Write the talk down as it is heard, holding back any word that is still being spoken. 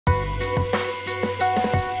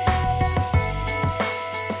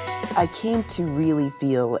I came to really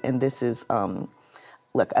feel, and this is,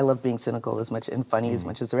 look, I love being cynical as much and funny as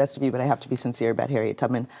much as the rest of you, but I have to be sincere about Harriet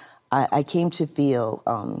Tubman. I came to feel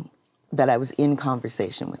that I was in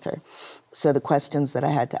conversation with her. So the questions that I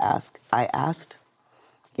had to ask, I asked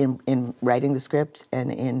in writing the script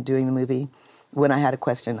and in doing the movie. When I had a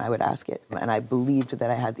question, I would ask it, and I believed that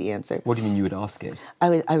I had the answer. What do you mean you would ask it? I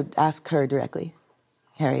would ask her directly,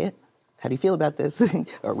 Harriet, how do you feel about this?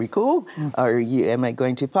 Are we cool? Am I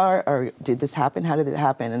going too far? Or did this happen? How did it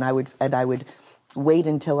happen? And I would wait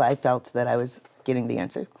until I felt that I was getting the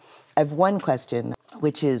answer. I have one question,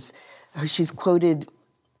 which is, she's quoted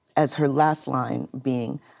as her last line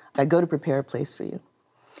being, I go to prepare a place for you.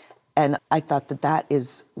 And I thought that that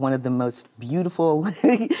is one of the most beautiful,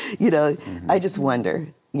 I just wonder,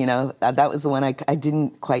 that was the one I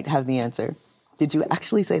didn't quite have the answer. Did you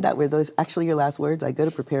actually say that? Were those actually your last words? I go to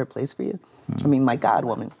prepare a place for you? I mean, my God,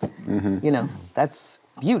 woman. That's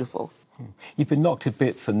beautiful. You've been knocked a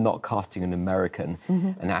bit for not casting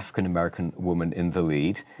an African-American woman in the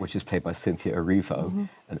lead, which is played by Cynthia Erivo,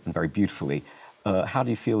 and very beautifully. How do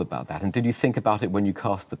you feel about that? And did you think about it when you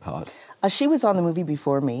cast the part? She was on the movie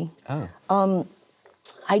before me. Oh.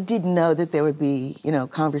 I did know that there would be,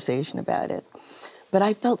 conversation about it. But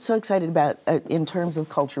I felt so excited about, in terms of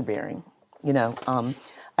culture bearing,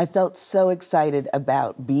 I felt so excited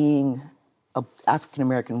about being an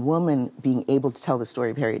African-American woman being able to tell the story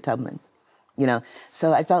of Harriet Tubman,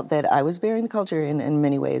 So I felt that I was bearing the culture in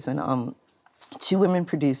many ways. And 2 women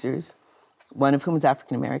producers, one of whom is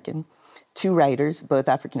African-American, 2 writers, both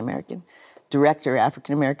African-American, director,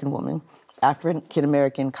 African-American woman,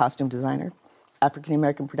 African-American costume designer,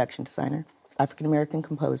 African-American production designer, African-American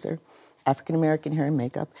composer, African-American hair and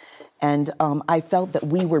makeup. And I felt that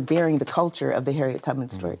we were bearing the culture of the Harriet Tubman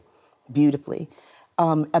story beautifully.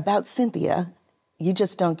 About Cynthia, you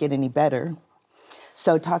just don't get any better.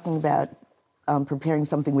 So talking about preparing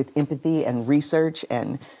something with empathy and research,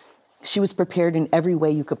 and she was prepared in every way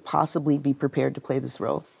you could possibly be prepared to play this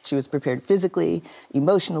role. She was prepared physically,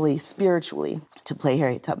 emotionally, spiritually to play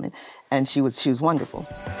Harriet Tubman, and she was wonderful.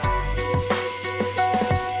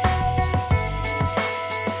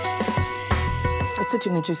 It's such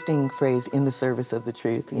an interesting phrase, in the service of the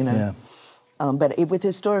truth, Yeah. But with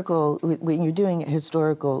when you're doing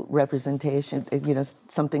historical representation,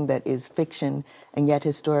 something that is fiction and yet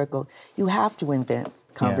historical, you have to invent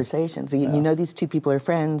conversations. Yeah. You know these 2 people are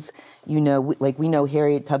friends. We know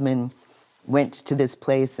Harriet Tubman went to this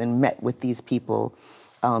place and met with these people.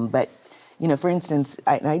 But, for instance,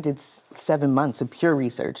 I did 7 months of pure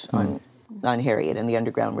research on Harriet and the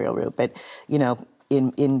Underground Railroad. But,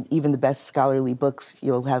 in even the best scholarly books,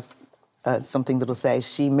 you'll have something that'll say,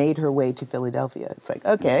 she made her way to Philadelphia. It's like,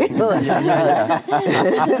 okay.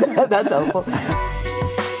 That's helpful.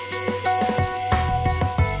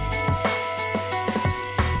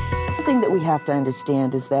 That we have to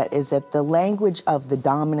understand is that the language of the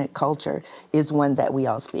dominant culture is one that we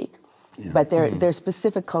all speak. Yeah. But there are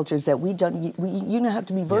specific cultures that we don't. You have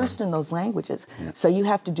to be versed in those languages. Yeah. So you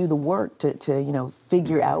have to do the work to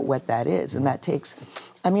figure out what that is, and that takes.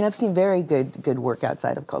 I mean, I've seen very good work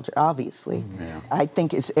outside of culture, obviously. Yeah. I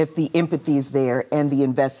think if the empathy is there and the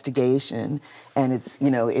investigation, and it's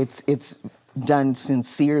done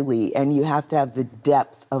sincerely, and you have to have the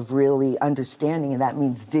depth of really understanding, and that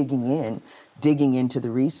means digging into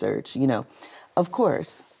the research, Of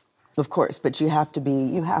course, but you have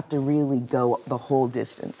to really go the whole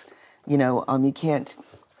distance, you can't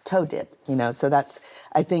toe dip, so that's,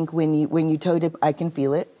 I think when you toe dip, I can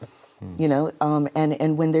feel it,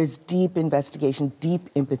 and when there's deep investigation, deep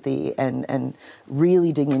empathy, and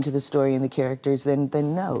really digging into the story and the characters, then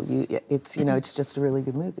no, it's just a really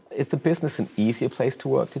good movie. Is the business an easier place to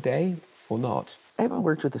work today, or not? I haven't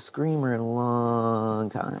worked with a screamer in a long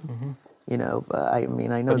time. But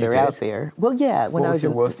I know they're out there. Well, yeah. What was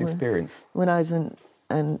your worst experience? When I was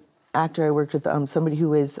an actor, I worked with somebody who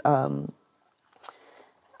was. I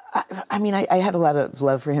had a lot of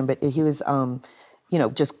love for him, but he was,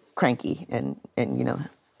 just cranky, and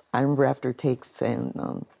I remember after takes saying,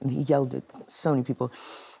 and he yelled at so many people.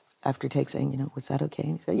 After take saying, was that okay?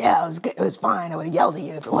 And he said, yeah, it was good. It was fine. I would have yelled at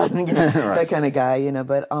you if it wasn't, right. That kind of guy,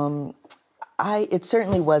 But it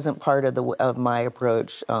certainly wasn't part of my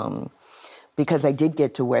approach. Because I did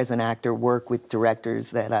get to, as an actor, work with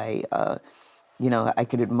directors that I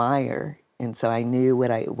could admire, and so I knew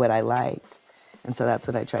what I liked, and so that's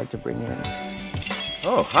what I tried to bring in.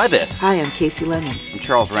 Oh, hi there. Hi, I'm Casey Lemmons. I'm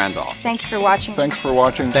Charles Randolph. Thank you for watching. Thanks for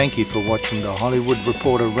watching. Thank you for watching the Hollywood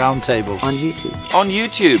Reporter Roundtable on YouTube. On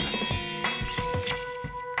YouTube.